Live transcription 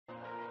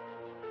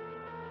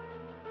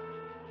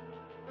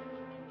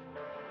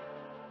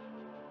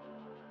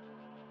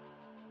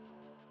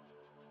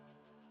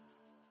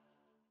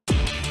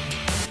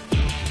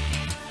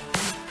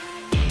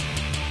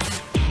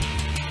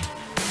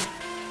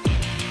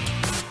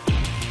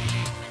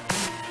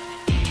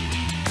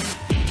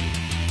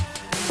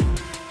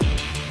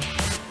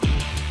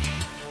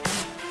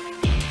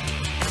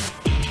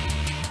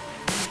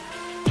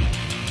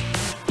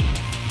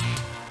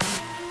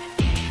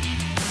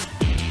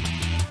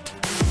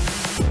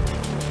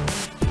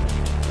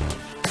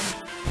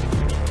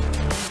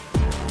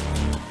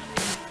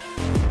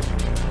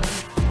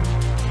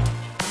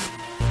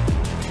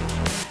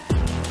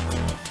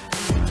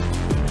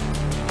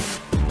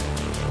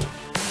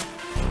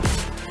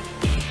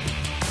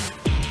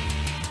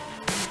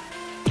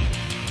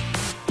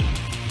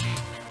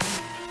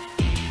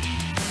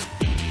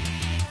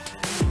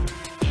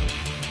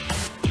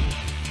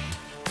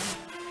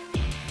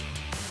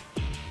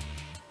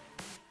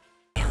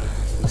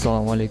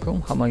Assalomu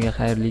alaykum. Hammaga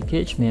xayrli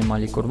kech. Men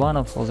Malik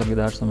Qurbanov. Hozirgi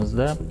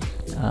darsimizda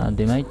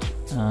demak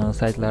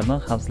saytlarning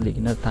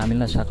xavfsizligini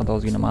ta'minlash haqida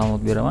ozgina ma'lumot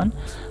beraman.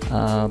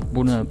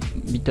 Buni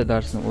bitta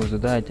darsning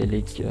o'zida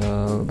aytaylik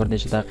bir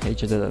necha daqiqa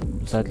ichida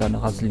saytlarning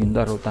xavfsizligini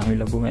darrov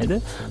ta'minlab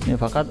bo'lmaydi. Men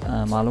faqat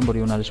ma'lum bir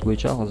yo'nalish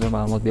bo'yicha hozir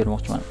ma'lumot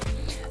bermoqchiman.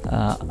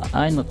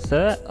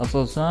 Ayniqsa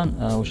asosan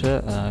o'sha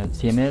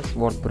CMS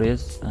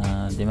Wordpress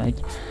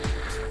demak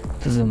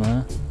tizimi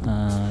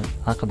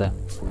haqida.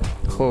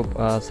 Xo'p,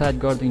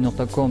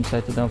 saytguarding.com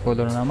saytidan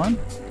foydalanaman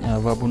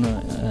va buni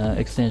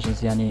extensions,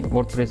 ya'ni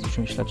WordPress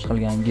uchun ishlab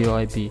chiqilgan GEO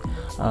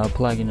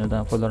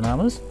pluginidan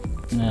foydalanamiz.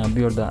 Bu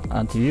yerda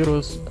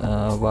antivirus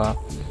va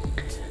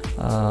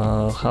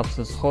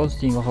xavfsiz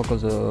hosting va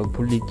hokazo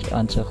pullik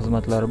ancha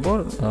xizmatlari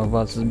bor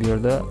va siz bu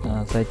yerda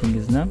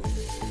saytingizni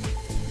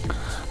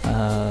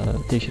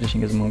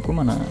tekshirishingiz mumkin.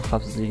 Mana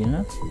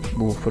xavfsizligini,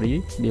 bu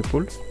free,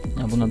 bepul.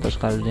 Bundan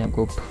tashqari ham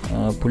ko'p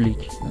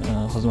pullik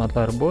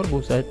xizmatlari bor bu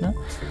saytni.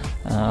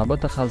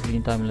 Albatta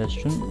xavfsizlikni ta'minlash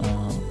uchun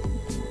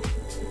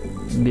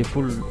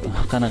bepul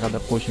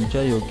qanaqadir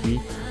qo'shimcha yoki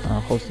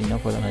hostingdan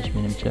foydalanish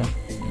menimcha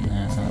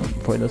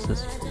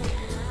foydasiz.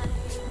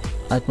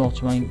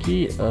 Aytmoqchimanki,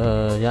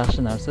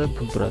 yaxshi narsa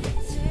pul turadi.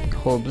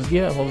 Xo'p,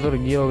 bizga hozir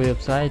GEO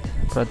website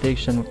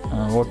protection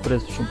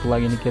WordPress uchun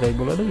plugini kerak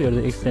bo'ladi. Bu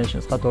yerda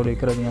extensions qatoriga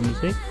kiradigan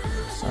bo'lsak,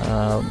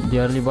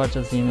 deyarli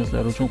barcha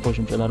CMSlar uchun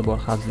qo'shimchalar bor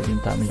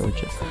xavfsizlikni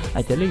ta'minlovchi.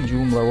 Aytaylik,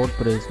 Joomla,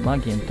 WordPress,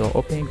 Magento,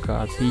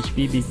 OpenCard, PHP,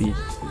 BB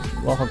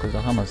va hokazo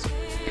hammasi.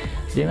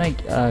 Demak,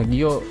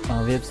 GEO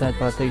website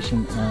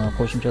protection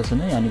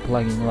qo'shimchasini, ya'ni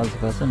pluginning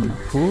vazifasi nima?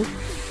 Bu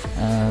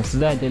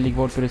sizda aytaylik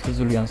WordPress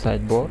tuzilgan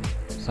sayt bor.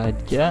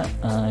 Saytga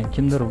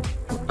kimdir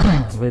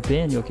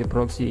VPN yoki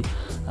proxy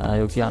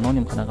yoki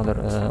anonim qanaqadir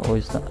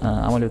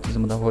amaliyot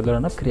tizimidan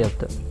foydalanib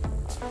kiryapti.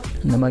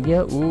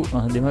 Nimaga? U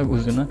demak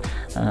o'zini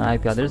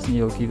IP adresini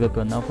yoki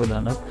VPN dan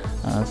foydalanib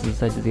siz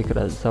saytingizga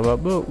kiradi.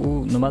 Sababi u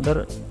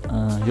nimadir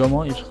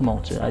yomon ish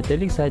qilmoqchi.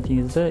 Aytaylik,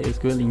 saytingizda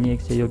SQL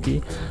inyeksiya yoki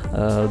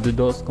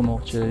DDoS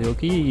qilmoqchi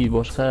yoki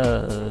boshqa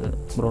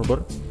biror bir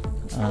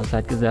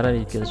saytga zarar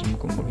yetkazishi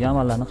mumkin. Bu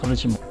amallarni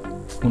qilishi mumkin.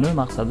 Uni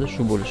maqsadi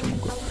shu bo'lishi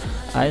mumkin.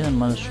 Aynan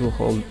mana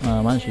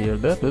shu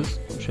yerda biz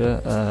o'sha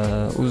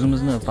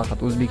o'zimizni faqat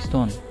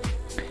O'zbekiston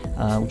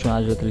uchun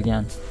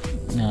ajratilgan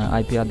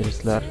IP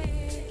adreslar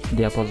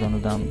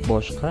diapazonidan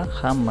boshqa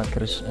hamma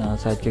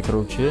saytga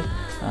kiruvchi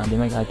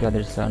demak IP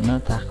adreslarni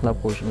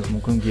taqiqlab qo'yishimiz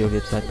mumkin GEO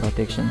website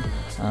protection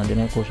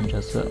demak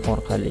qo'shimchasi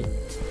orqali.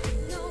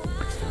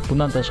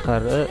 Bundan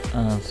tashqari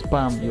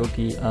spam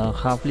yoki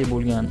xavfli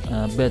bo'lgan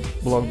bad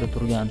blogda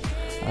turgan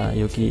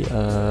yoki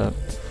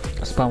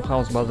spam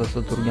house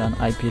bazasida turgan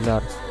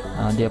IPlar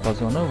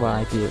diapazoni va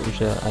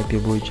o'sha IP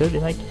bo'yicha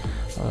demak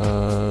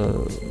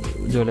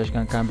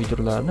joylashgan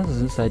kompyuterlarni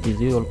sizni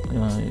saytingizga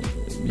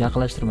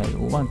yaqinlashtirmaydi.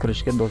 Umuman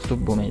kirishga dostуп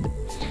bo'lmaydi.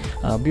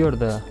 Bu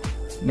yerda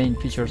main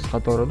features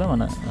qatorida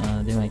mana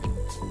demak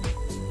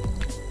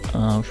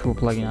ushbu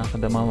plugin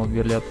haqida ma'lumot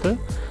berilyapti.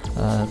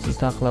 Siz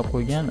taqiqlab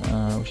qo'ygan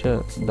o'sha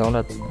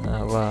davlat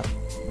va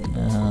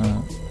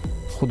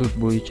hudud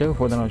bo'yicha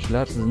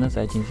foydalanuvchilar sizni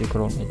saytingizga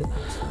kira olmaydi.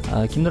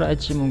 Kimdir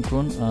aytishi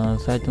mumkin,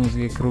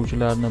 saytimizga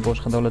kiruvchilarni,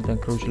 boshqa davlatdan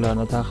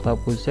kiruvchilarni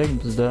taqiqlab qo'ysak,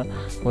 bizda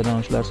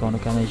foydalanuvchilar soni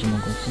kamayishi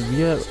mumkin.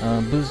 Sizga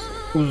biz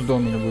o'z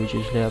domeni bo'yicha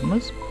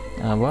ishlayapmiz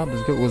va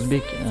bizga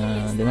o'zbek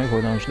demak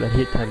foydalanuvchilar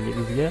yetarli.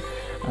 Bizga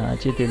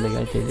chet eldagi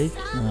aytaylik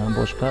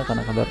boshqa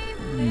qanaqadir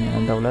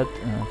davlat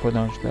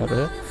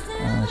foydalanuvchilari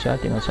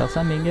shart emas.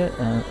 Shaxsan menga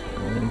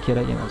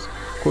kerak emas.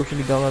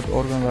 Ko'pchilik davlat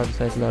organlari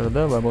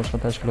saytlarida va boshqa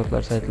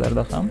tashkilotlar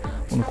saytlarida ham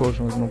uni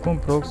ko'rishimiz mumkin.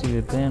 Proxy,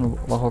 VPN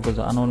va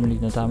hokazo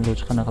anonimlikni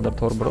ta'minlovchi qanaqadir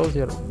tor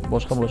brauzer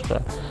boshqa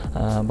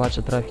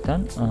barcha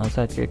trafikdan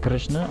saytga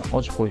kirishni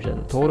ochib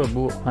qo'yishadi. To'g'ri,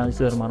 bu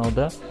qaysidir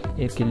ma'noda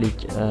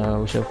erkinlik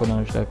o'sha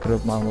foydalanuvchilar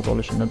kirib ma'lumot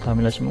olishini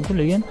ta'minlashi mumkin,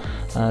 lekin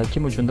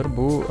kim uchundir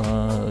bu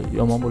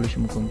yomon bo'lishi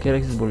mumkin,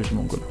 keraksiz bo'lishi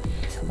mumkin.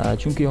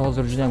 Chunki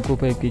hozir juda ham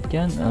ko'payib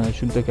ketgan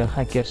shunday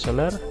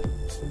hakkerchalar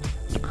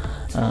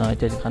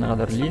aytaylik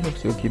qanaqadir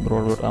Linux yoki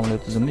biror bir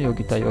amaliyot tizimi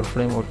yoki tayyor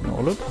frameworkni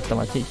olib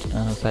avtomatik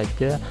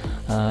saytga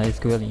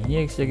SQL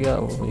inyeksiyaga,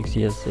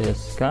 XSS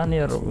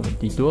skanner,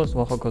 DDoS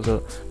va hokazo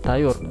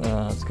tayyor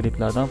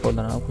skriptlardan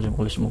foydalanib hujum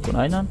qilishi mumkin.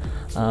 Aynan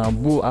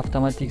bu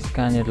avtomatik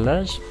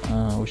skanerlash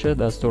o'sha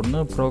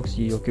dasturni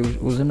proxy yoki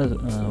o'zini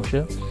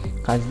o'sha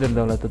qaysidir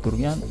davlatda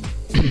turgan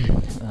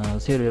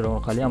server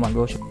orqali amalga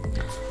oshiradi.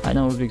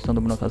 Aynan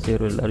O'zbekistonda bunaqa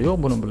serverlar yo'q,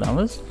 buni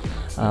bilamiz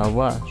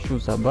va shu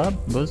sabab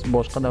biz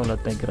boshqa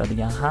davlatdan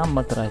kiradigan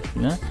hamma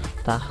trafikni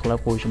taqiqlab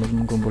qo'yishimiz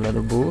mumkin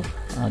bo'ladi bu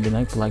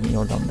demak plugin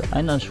yordamida.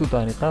 Aynan shu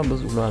tariqa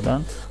biz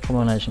ulardan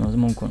himoyalanishimiz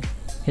mumkin.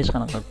 Hech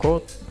qanaqa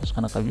kod, hech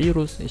qanaqa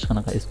virus, hech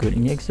qanaqa SQL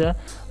inyeksiya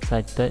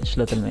saytda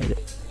ishlatilmaydi.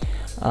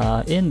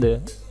 Endi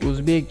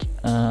o'zbek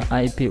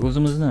IP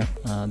o'zimizni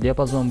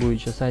diapazon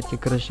bo'yicha saytga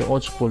kirishi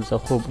ochiq bo'lsa,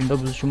 xo'p, unda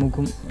buzish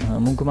mumkin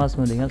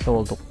emasmi degan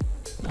savol tug'iladi.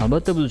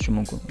 Albatta buzishi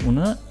mumkin.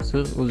 Uni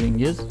siz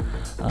o'zingiz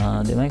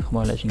demak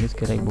himoyalashingiz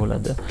kerak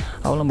bo'ladi.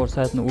 Avvalambor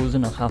saytni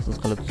o'zini xavfsiz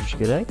qilib tuzish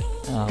kerak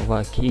va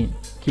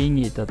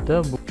keyingi etapda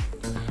bu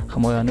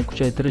himoyani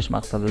kuchaytirish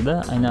maqsadida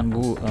aynan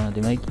bu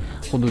demak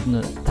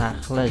hududni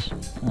taqiqlash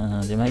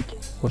demak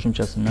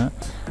qo'shimchasini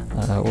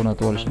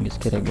o'rnatib olishingiz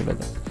kerak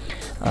bo'ladi.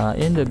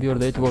 Endi bu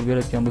yerda e'tibor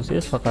berayotgan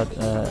bo'lsangiz, faqat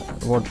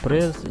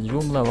WordPress,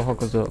 Joomla va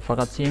hokazo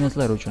faqat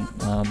CMSlar uchun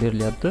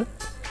berilyapti.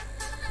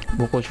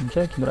 Bu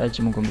qo'shimcha kimdir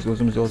aytishi mumkin, biz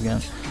o'zimiz yozgan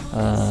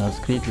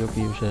skript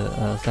yoki o'sha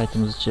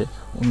saytimizchi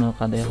uni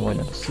qanday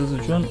himoyalaymiz. Siz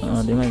uchun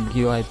demak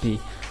GeoIP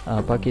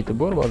paketi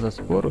bor,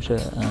 bazasi bor, o'sha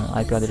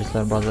IP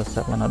adreslar bazasi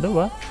saqlanadi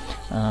va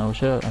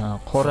o'sha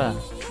qora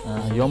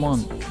yomon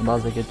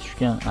bazaga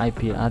tushgan IP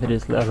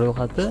adreslar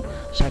ro'yxati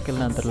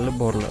shakllantirilib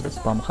boriladi.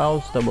 Spam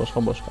house'da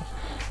boshqa.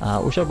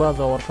 O'sha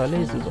baza orqali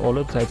siz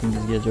olib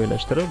saytingizga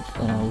joylashtirib,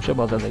 o'sha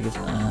bazadagi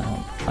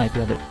IP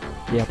adres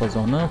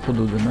diapazoni,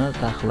 hududini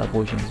taqiqlab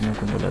qo'yishingiz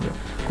mumkin bo'ladi.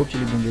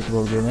 Ko'pchilik bunga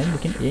e'tibor bermaydi,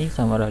 lekin eng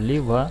samarali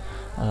va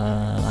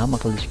hamma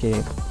qilishga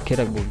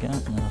kerak bo'lgan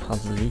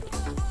xavfsizlik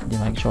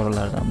demak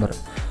choralaridan biri.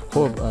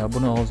 Xo'p,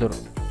 buni hozir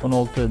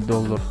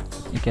 $16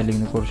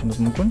 ekanligini ko'rishimiz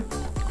mumkin.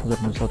 Hozir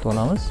buni sotib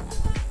olamiz.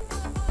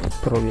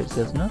 Pro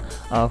versiyasini.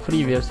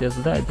 Free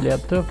versiyasida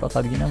aytilyapti,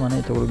 faqatgina mana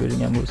e'tibor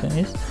bergan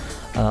bo'lsangiz,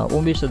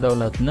 15 ta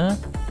davlatni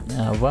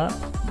va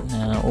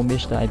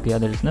 15 ta IP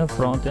adresni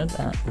front-end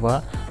va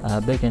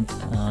back-end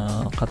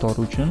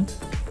qatori uchun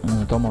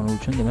tomoni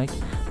uchun demak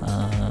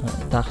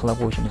taqiqlab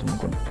qo'yishimiz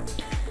mumkin.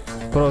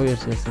 Pro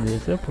versiyasida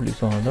esa pullik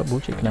sonida bu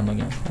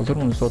cheklanmagan. Hozir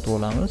uni sotib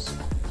olamiz.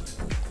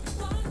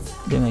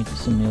 Demak,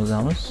 ismni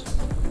yozamiz.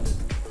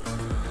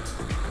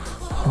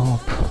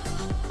 Hop,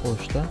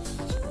 pochta.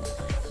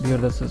 Bu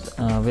yerda siz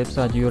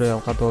veb-sayt URL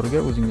qatoriga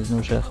o'zingizni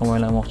o'sha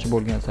himoyalamoqchi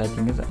bo'lgan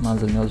saytingiz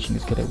manzilini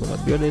yozishingiz kerak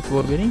bo'ladi. Bu yerda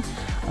e'tibor bering,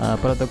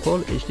 protokol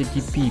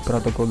HTTP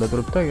protokolda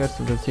turibdi. Agar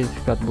sizda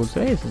sertifikat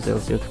bo'lsa, SSL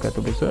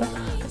sertifikati bo'lsa,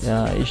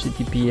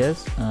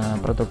 HTTPS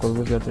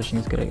protokolga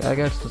o'zgartirishingiz kerak.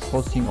 Agar siz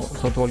hosting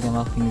sotib olgan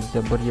vaqtingizda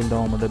 1 yil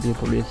davomida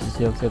bepul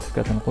SSL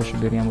sertifikatini qo'shib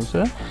bergan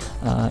bo'lsa,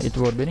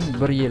 e'tibor bering,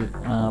 1 yil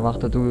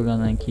vaqti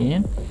tugagandan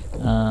keyin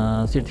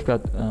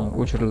sertifikat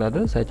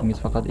o'chiriladi.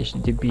 Saytingiz faqat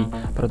HTTP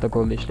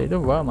protokolda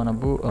ishlaydi va mana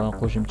bu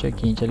qo'shimcha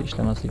keyinchalik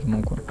ishlamasligi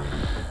mumkin.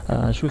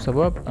 Shu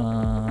sabab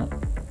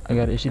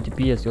agar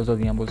HTTPS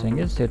yozadigan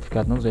bo'lsangiz,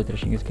 sertifikatni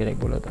uzaytirishingiz kerak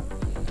bo'ladi.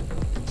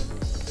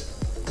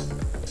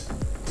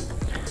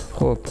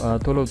 Xo'p,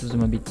 to'lov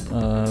tizimi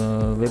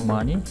web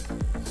money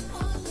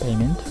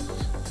payment.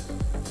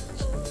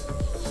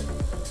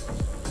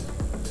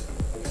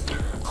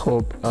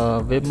 Xo'p,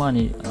 web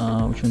money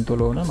uchun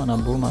to'lovni mana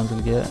bu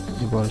manzilga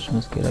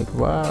yuborishimiz kerak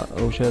va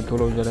o'sha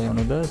to'lov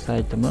jarayonida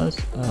saytimiz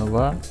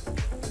va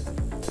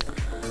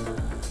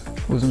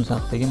o'zimiz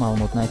haqidagi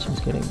ma'lumotni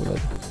aytishimiz kerak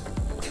bo'ladi.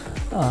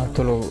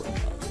 To'lov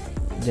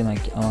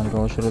demak amalga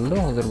oshirildi.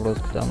 Hozir biroz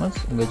kutamiz.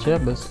 Ungacha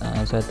biz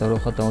saytda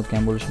ro'yxatdan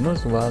o'tgan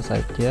bo'lishimiz va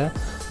saytga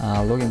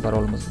login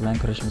parolimiz bilan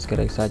kirishimiz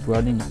kerak.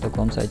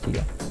 saytguarding.com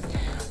saytiga.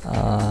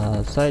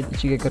 Sayt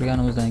ichiga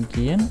kirganimizdan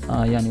keyin,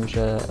 ya'ni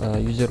o'sha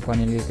user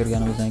paneliga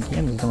kirganimizdan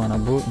keyin bizda mana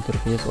bu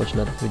interfeys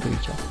ochiladi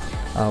quyidagicha.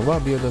 Va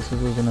bu yerda siz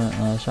o'zini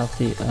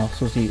shaxsiy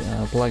xususiy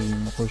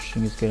pluginni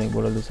qo'shishingiz kerak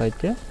bo'ladi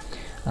saytga.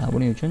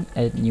 Buning uchun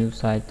add new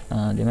site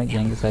demak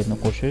yangi saytni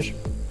qo'shish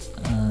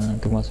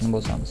tugmasini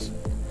bosamiz.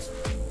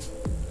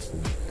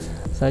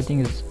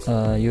 Saytingiz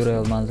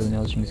URL manzilini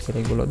yozishingiz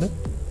kerak bo'ladi.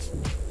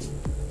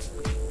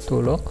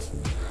 To'liq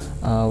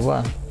va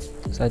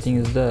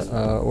saytingizda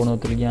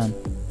o'rnatilgan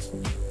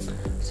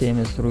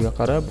CMS turiga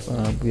qarab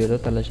bu yerda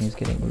tanlashingiz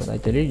kerak bo'ladi.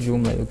 Aytaylik,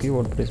 Joomla yoki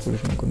WordPress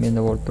bo'lishi mumkin.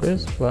 Menda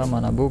WordPress va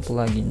mana bu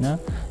pluginni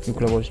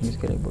yuklab olishingiz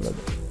kerak bo'ladi.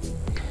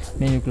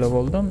 Men yuklab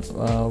oldim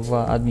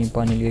va admin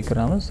paneliga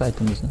kiramiz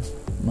saytimizni.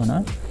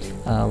 Mana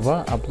va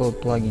upload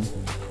plugin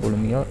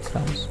bo'limiga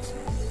kiramiz.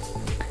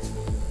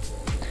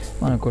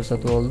 Mana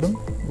ko'rsatib oldim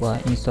va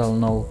install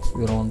now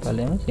yo'rog'ini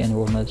tanlaymiz, ya'ni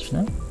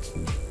o'rnatishni.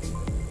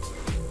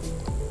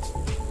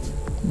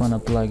 Mana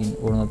plugin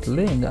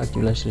o'rnatildi. Endi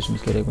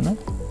aktivlashtirishimiz kerak buni.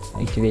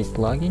 Activate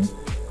plugin.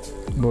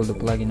 Bo'ldi,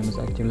 pluginimiz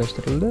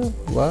aktivlashtirildi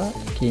va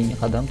keyingi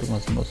qadam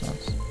tugmasini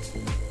bosamiz.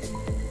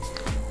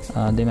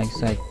 Demak,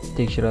 sayt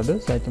tekshiradi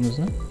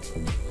saytimizni.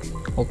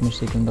 60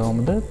 sekund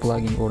davomida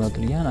plugin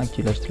o'rnatilgan,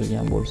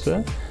 aktivlashtirilgan bo'lsa,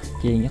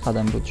 keyingi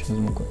qadamga o'tishimiz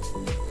mumkin.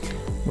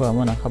 Va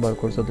mana xabar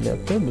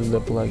ko'rsatilyapti. Bizda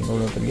plugin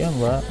o'rnatilgan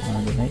va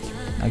demak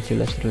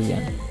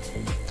aktivlashtirilgan.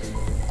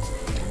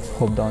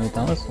 Xo'p, davom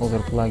etamiz.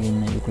 Hozir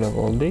pluginni yuklab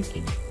oldik.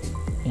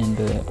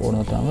 Endi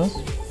o'rnatamiz.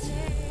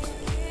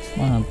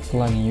 Mana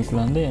plugin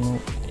yuklandi.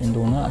 Endi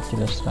uni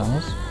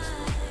aktivlashtiramiz.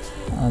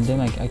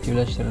 Demak,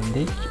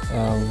 aktivlashtirdik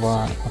va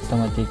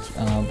avtomatik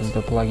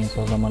bizda plugin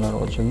sozlamalari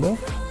ochildi.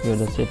 Bu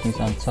yerda settings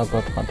and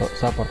support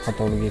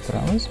qatoriga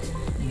kiramiz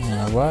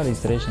va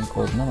registration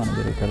kodini mana bu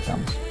yerga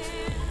kiritamiz.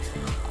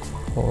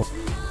 Xo'p,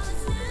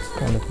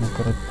 kalitni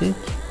kiritdik.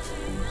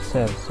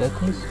 Save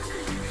settings.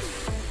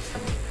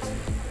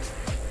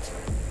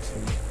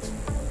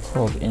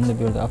 Xo'p, endi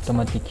bu yerda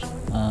avtomatik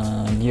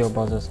GEO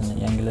bazasini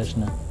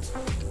yangilashni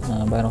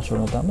bayroqcha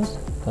o'rnatamiz,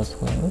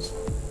 tasdiqlaymiz.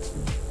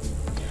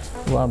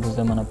 Va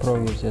bizda mana Pro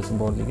versiyasi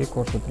borligi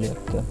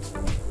ko'rsatilyapti.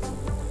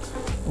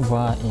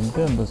 Va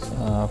endi biz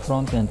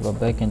front-end va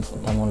back-end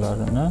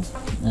tomonlarini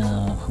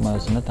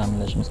himoyasini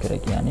ta'minlashimiz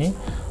kerak, ya'ni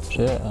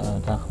o'sha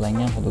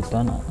taqiqlangan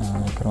hududdan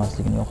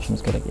kirmasligini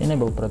yoqishimiz kerak.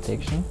 Enable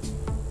protection.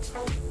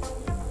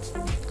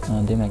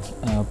 Demak,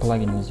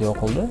 pluginimiz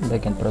yoqildi,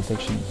 backend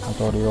protection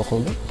qatori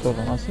yoqildi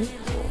hisoblanasi.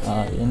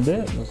 Endi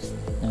biz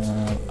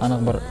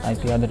aniq bir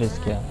IP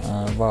adresga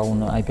va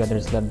uni IP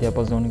adreslar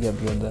diapazoniga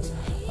bu yerda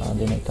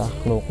demak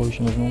taqiqlov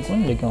qo'yishimiz mumkin,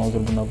 lekin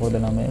hozir bundan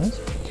foydalanmaymiz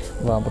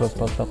va biroz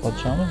pastroqqa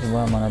tushamiz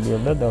va mana bu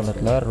yerda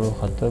davlatlar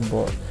ro'yxati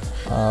bor.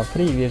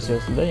 Free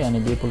versiyasida, ya'ni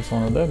bepul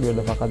sonida bu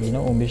yerda faqatgina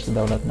 15 ta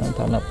davlatni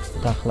tanlab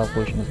taqiqlab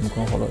qo'yishimiz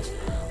mumkin xolos.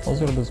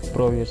 Hozir biz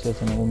Pro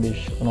versiyasini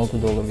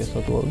 $16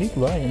 sotib oldik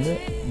va endi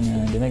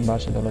demak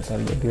barcha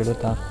davlatlarga bu yerda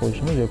taqiq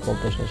qo'yishimiz yoki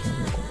olib tashlashimiz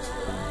mumkin.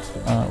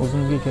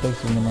 O'zimizga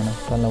keraksizini mana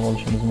tanlab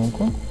olishimiz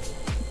mumkin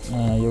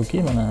yoki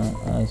mana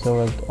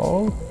select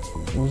all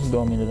o'z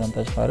domenidan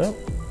tashqari,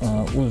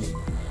 o'z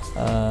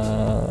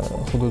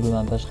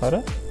hududidan tashqari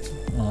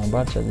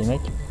barcha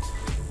demak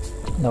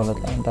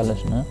davlatlarni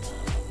tanlashni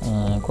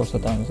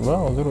ko'rsatamiz va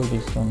hozir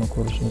O'zbekistonni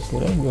ko'rishimiz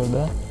kerak. Bu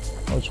yerda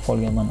ochiq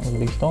qolgan, mana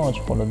O'zbekiston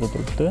ochiq holatda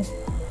turibdi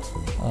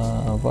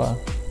va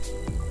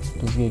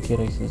bizga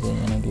keraksiz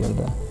yana bu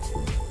yerda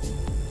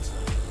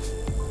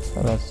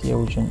Rossiya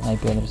uchun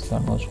IP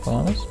adreslarni ochib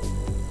qo'yamiz.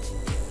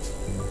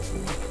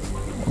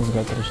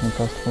 O'zgartirishni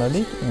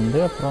tasdiqladik.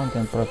 Endi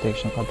front-end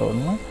protection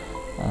qatorini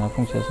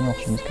funksiyasini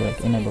yoqishimiz kerak.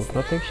 Enable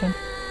protection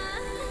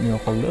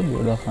yoqildi. Bu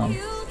yerda ham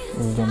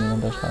o'z domenidan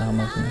tashqari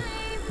hammasini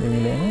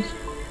belgilaymiz.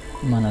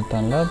 Mana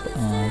tanlab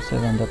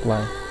save and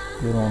apply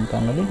buyrug'ini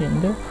tanladik.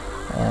 Endi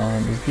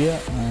bizga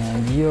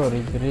GEO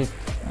redirect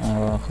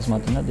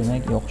xizmatini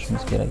demak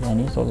yoqishimiz kerak,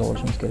 ya'ni sozlab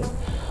olishimiz kerak.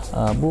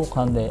 Bu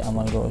qanday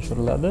amalga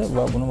oshiriladi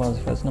va buni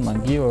vazifasi nima?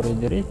 GEO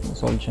redirect,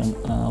 misol uchun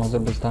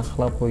hozir biz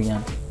taqiqlab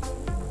qo'ygan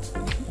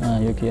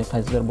yoki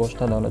qaysidir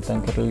boshqa davlatdan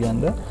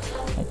kirilganda,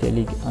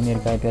 aytaylik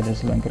Amerika IP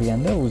adresi bilan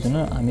kirganda,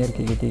 o'zini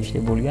Amerikaga tegishli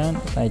bo'lgan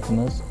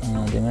saytimiz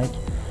demak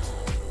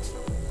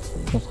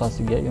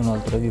nusxasiga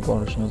yo'naltirib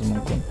yuborishimiz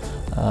mumkin.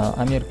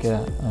 Amerika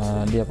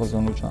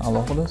diapazoni uchun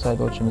alohida sayt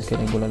ochishimiz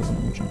kerak bo'ladi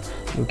buning uchun.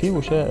 Yoki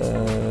o'sha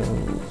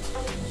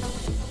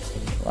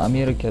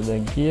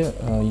Amerikadagi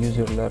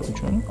userlar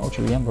uchun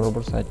ochilgan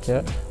biror saytga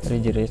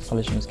redirect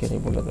qilishimiz kerak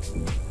bo'ladi.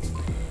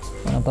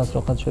 Mana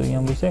pastroqqa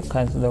tushadigan bo'lsak,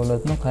 qaysi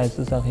davlatni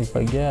qaysi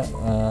sahifaga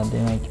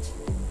demak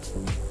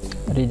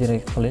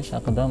redirect qilish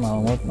haqida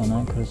ma'lumot mana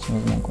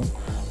kiritishimiz mumkin.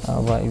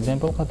 Va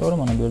example qatori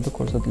mana bu yerda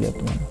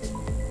ko'rsatilyapti mana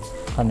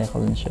qanday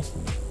qilinishi.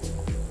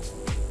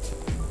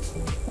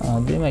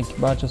 Demak,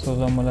 barcha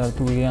sozlanmalar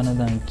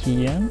tugaganidan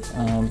keyin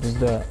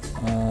bizda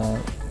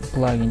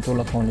plugin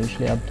to'laqonli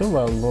ishlayapti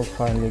va log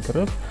faylga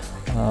kirib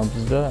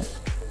bizda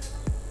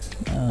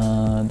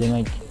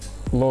demak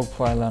log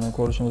fayllarni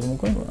ko'rishimiz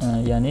mumkin.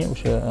 Ya'ni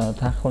o'sha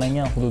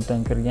taqiqlangan hududdan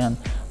kirgan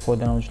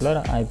foydalanuvchilar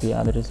IP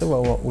adresi va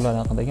ular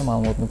haqidagi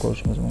ma'lumotni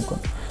ko'rishimiz mumkin.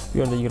 Bu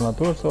yerda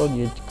 24 soat,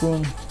 7 kun,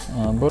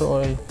 1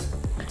 oy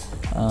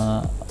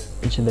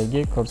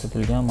ichidagi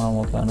ko'rsatilgan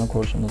ma'lumotlarni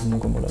ko'rishimiz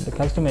mumkin bo'ladi.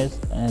 Customize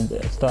and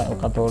style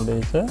qatorida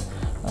esa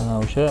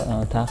o'sha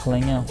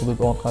taqiqlangan hudud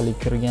orqali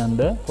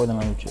kirganda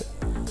foydalanuvchi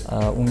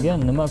unga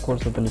nima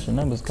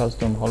ko'rsatilishini biz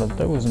custom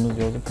holatda o'zimiz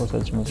yozib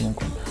ko'rsatishimiz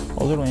mumkin.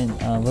 Hozir men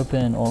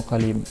VPN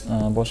orqali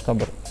boshqa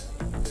bir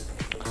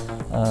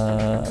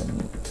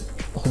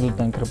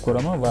hududdan kirib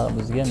ko'raman va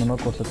bizga nima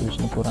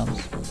ko'rsatilishini ko'ramiz.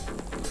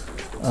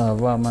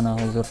 Va mana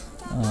hozir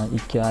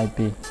ikki IP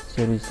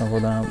servisdan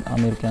foydalanib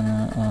Amerikani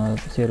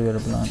serveri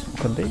bilan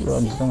kirdik va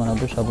bizga mana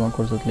bu shablon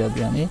ko'rsatilyapti.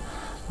 Ya'ni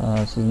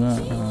sizni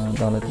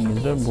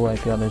davlatingizda bu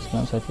IP adres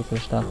bilan saytga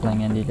kirish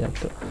taqiqlangan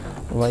deyilyapti.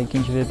 Va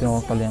ikkinchi VPN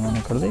orqali ham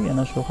mana kirdik,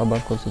 yana shu xabar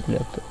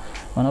ko'rsatilyapti.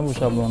 Mana bu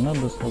shablonni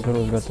biz hozir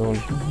o'zgartirib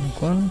olishimiz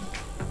mumkin.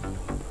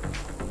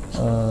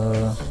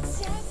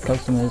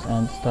 Customize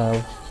and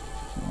style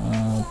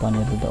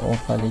panelida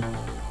orqali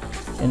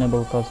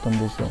enable custom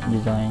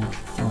design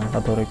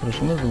qatoriga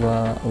kirishimiz va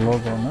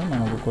logoni,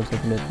 mana bu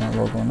ko'rsatilayotgan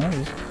logoni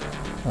biz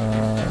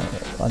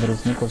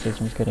adresini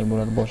ko'rsatishimiz kerak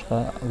bo'ladi, boshqa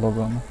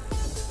logoni.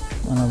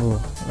 Mana bu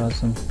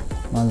rasm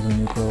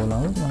manzilni yuklab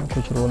olamiz, mana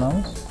ko'chirib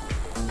olamiz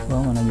va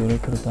mana bu yerga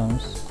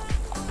kiritamiz.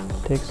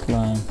 Text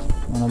line,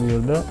 mana bu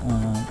yerda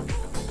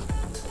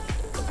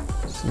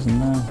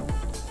sizni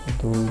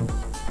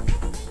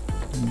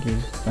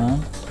hududingizdan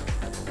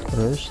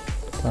kirish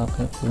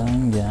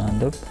taqiqlangan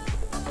deb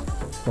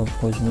yozib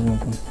qo'yishimiz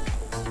mumkin.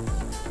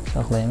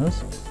 Saqlaymiz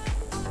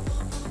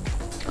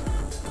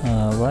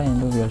va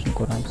endi o'zgarishni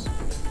ko'ramiz.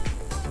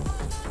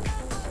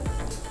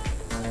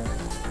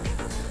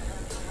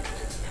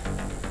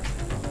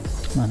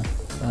 Mana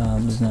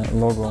bizni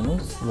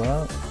logomiz va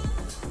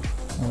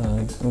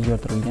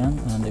o'zgartirilgan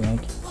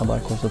demak xabar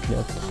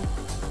ko'rsatilyapti.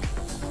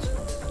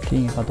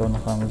 Keyingi qatorni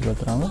ham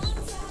o'zgartiramiz.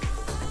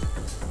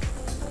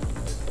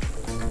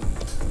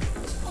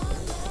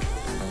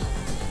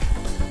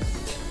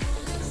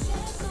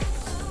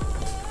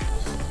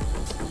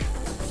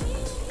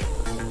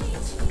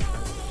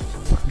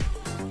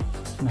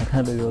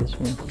 Naqadar yozish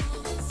mumkin.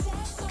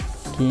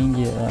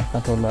 Keyingi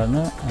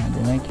qatorlarni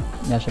demak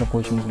yashirib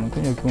qo'yishimiz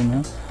mumkin yoki uni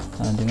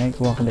demak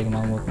voqedagi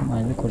ma'lumotni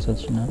mayli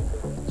ko'rsatishini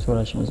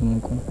so'rashimiz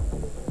mumkin.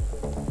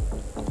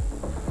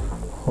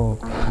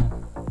 Xo'p.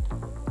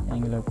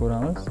 Yangilab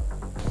ko'ramiz.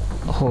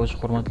 Xo'sh,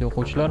 hurmatli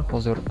o'quvchilar,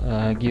 hozir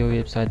GEO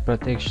Website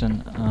Protection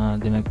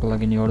demak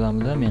plugin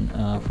yordamida men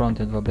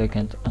front-end va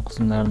back-end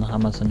qismlarini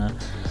hammasini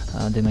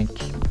demak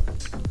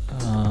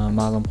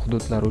ma'lum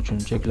hududlar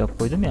uchun cheklab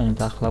qo'ydim, ya'ni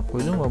taqiqlab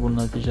qo'ydim va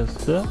buning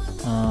natijasida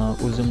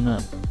o'zimni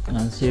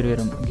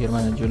serverim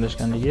Germaniyada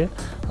joylashganligi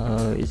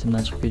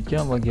esimdan chiqib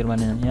ketgan va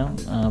Germaniyani ham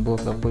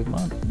bloklab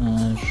qo'yibman.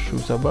 Shu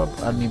sabab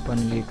admin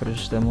panelga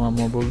kirishda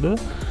muammo bo'ldi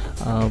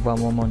va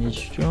muammoni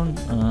yechish uchun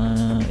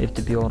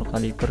FTP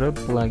orqali kirib,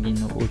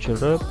 pluginni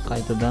o'chirib,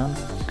 qaytadan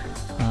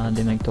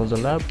demak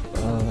tozalab,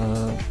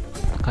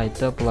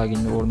 qayta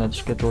pluginni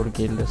o'rnatishga to'g'ri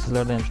keldi.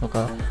 Sizlarda ham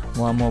shunaqa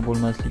muammo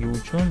bo'lmasligi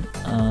uchun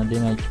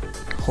demak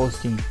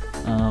hosting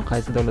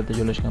qaysi davlatda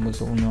joylashgan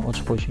bo'lsa uni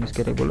ochib qo'yishingiz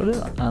kerak bo'ladi,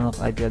 aniq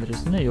IP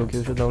adresini yoki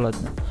o'sha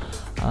davlatni,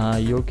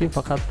 yoki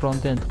faqat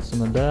front-end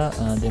qismida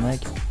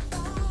demak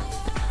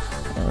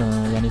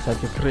ya'ni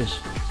saytga kirish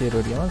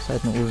serverga emas,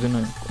 saytni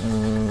o'zini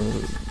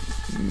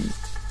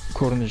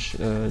ko'rinish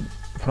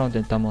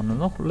front-end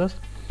tomonidan xullas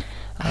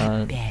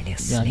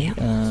ya'ni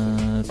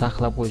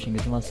taqiqlab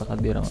qo'yishingizni maslahat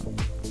beraman.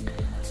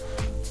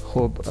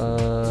 Xo'p,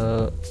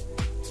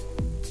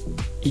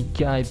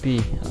 2 IP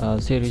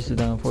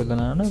servisidan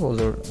foydalanib,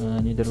 hozir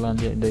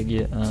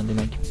Niderlandiyadagi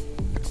demak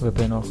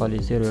VPN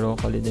orqali, server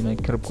orqali demak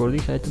kirib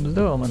ko'rdik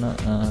saytimizda va mana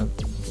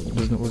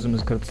bizni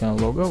o'zimiz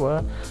kiritgan logo va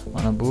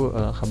mana bu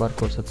xabar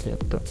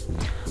ko'rsatilyapti.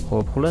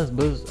 Xo'p, xullas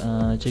biz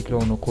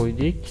cheklovni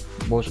qo'ydik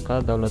boshqa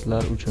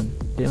davlatlar uchun.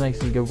 Demak,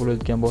 sizga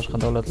bo'layotgan boshqa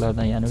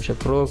davlatlardan, ya'ni o'sha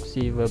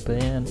proxy,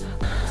 VPN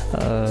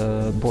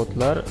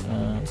botlar,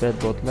 bad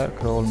botlar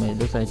kira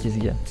olmaydi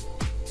saytingizga.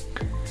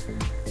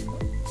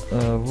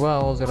 Va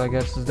hozir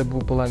agar sizda bu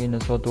pluginni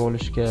sotib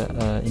olishga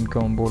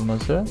imkon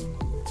bo'lmasa,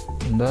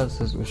 unda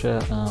siz o'sha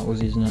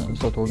o'zingizni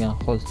sotib olgan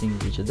hosting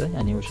ichida,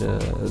 ya'ni o'sha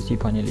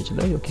cPanel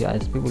ichida yoki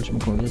ISP bo'lishi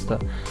mumkin, Vista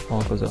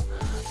hokazo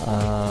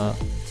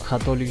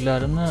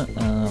xatoliklarini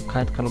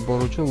qayd qilib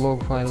boruvchi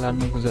log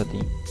fayllarni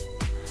kuzating.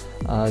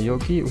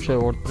 Yoki o'sha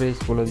WordPress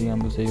bo'ladigan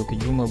bo'lsa yoki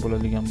Joomla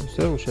bo'ladigan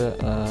bo'lsa, o'sha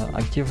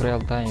aktiv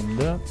real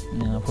time'da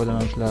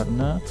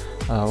foydalanuvchilarni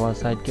va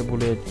saytga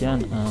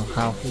bo'layotgan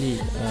xavfli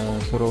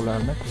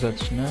so'rovlarni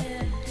kuzatishni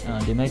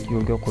demak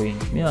yo'lga qo'ying.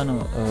 Men ana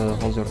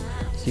hozir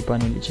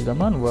cPanel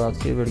ichidaman va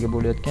serverga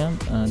bo'layotgan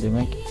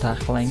demak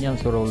taqiqlangan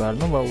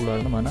so'rovlarni va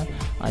ularni mana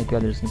IP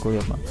adresini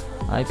qo'yapman.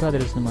 IP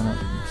adresini mana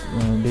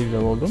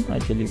belgilab oldim.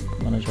 Aytaylik,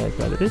 mana shu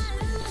IP adres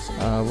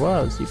va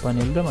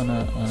cPanelda mana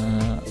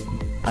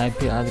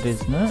IP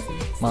adresini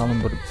ma'lum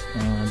bir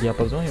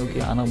diapazon yoki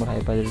aniq bir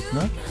IP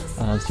adresini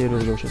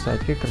serverga o'sha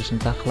saytga kirishni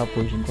taqiqlab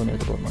qo'yish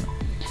imkoniyati bor mana.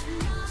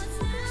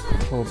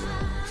 Xo'p,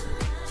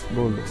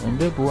 bo'ldi.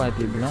 Endi bu IP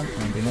bilan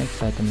demak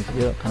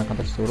saytimizga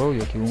qanaqadir so'rov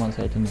yoki umuman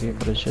saytimizga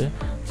kirishi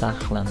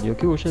taqiqlandi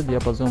yoki o'sha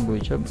diapazon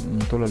bo'yicha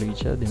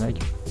to'laligicha demak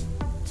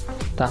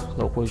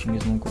taqiqlab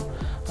qo'yishingiz mumkin.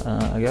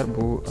 Agar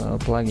bu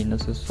pluginni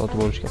siz sotib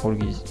olishga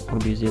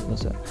qurbingiz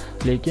yetmasa.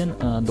 Lekin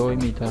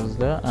doimiy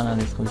tarzda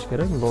analiz qilish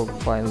kerak log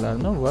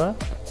fayllarni va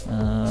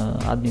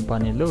admin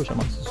panelda o'sha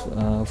maxsus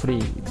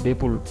free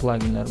bepul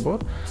pluginlar bor.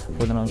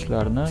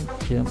 Foydalanuvchilarni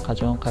kim,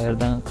 qachon,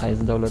 qayerdan,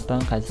 qaysi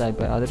davlatdan, qaysi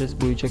IP adres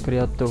bo'yicha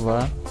kiryapti va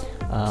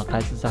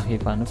qaysi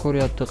sahifani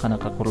ko'ryapti,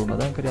 qanaqa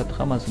qurilmadan kiryapti,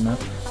 hammasini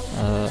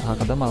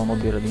haqida ma'lumot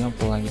beradigan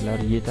pluginlar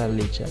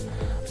yetarlicha.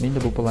 Menda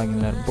bu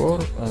pluginlar bor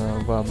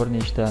va bir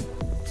nechta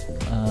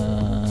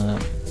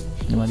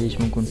nima deyish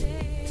mumkin,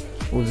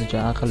 o'zicha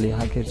aqlli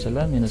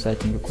hakerchalar meni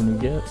saytimga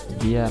kuniga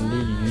deyarli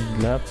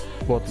yuzlab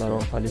botlar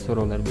orqali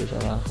so'rovlar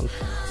berishadi.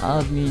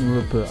 Admin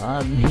VP,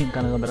 admin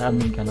qanaqadir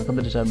adminkani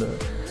qidirishadi,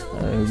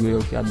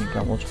 go'yoki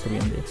adminkam ochiq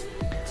turgandek.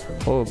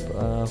 Xo'p,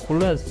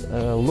 xullas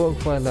log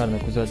fayllarni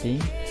kuzating.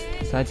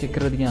 Saytga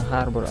kiradigan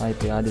har bir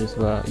IP adres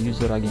va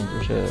user agent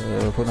o'sha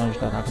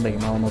foydalanuvchilar haqidagi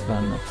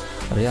ma'lumotlarni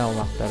real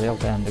vaqtda, real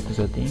time'da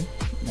kuzating.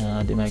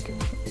 Demak,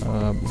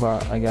 va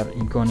agar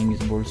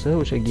imkoningiz bo'lsa,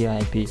 o'sha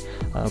GIP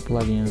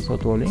pluginini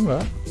sotib oling va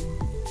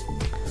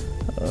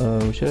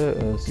o'sha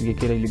sizga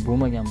kerakli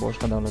bo'lmagan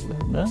boshqa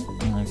davlatlarda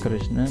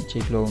kirishni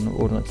cheklovini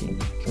o'rnating.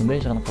 Shunda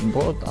hech qanaqa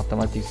bot,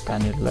 avtomatik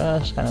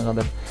skanerlash,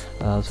 qanaqadir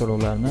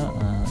so'rovlarni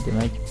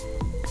demak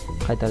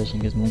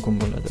qaytarishingiz mumkin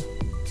bo'ladi.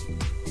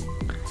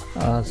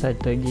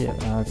 Saytdagi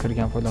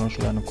kirgan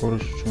foydalanuvchilarni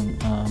ko'rish uchun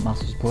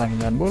maxsus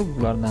pluginlar bor.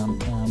 Bulardan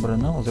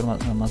birini hozir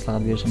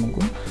maslahat berishim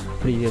mumkin.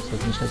 Free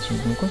versiyasini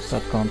ishlatishingiz mumkin.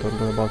 StatCounter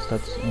global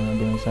status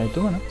degan sayti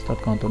mana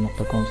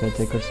statcounter.com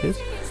saytiga kirsangiz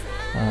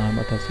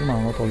batafsil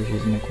ma'lumot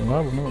olishingiz mumkin va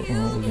buni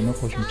o'zini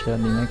qo'shimcha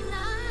demak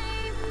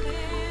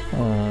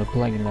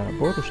pluginlari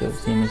bor. O'sha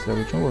CMSlar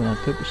uchun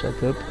o'rnatib,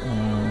 ishlatib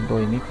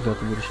doimiy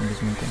kuzatib yurishingiz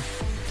mumkin.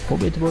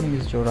 Xo'p,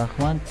 e'tiboringiz uchun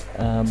rahmat.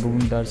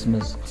 Bugun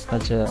darsimiz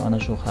qisqacha ana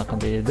shu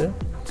haqida edi.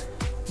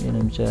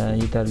 Menimcha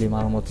yetarli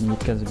ma'lumotni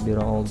yetkazib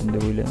bera oldim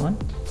deb o'ylayman.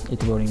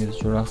 E'tiboringiz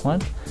uchun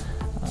rahmat.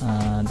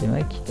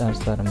 Demak,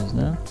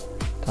 darslarimizni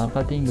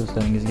tarqating,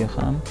 do'stlaringizga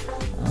ham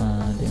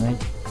demak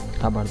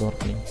xabardor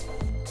qiling.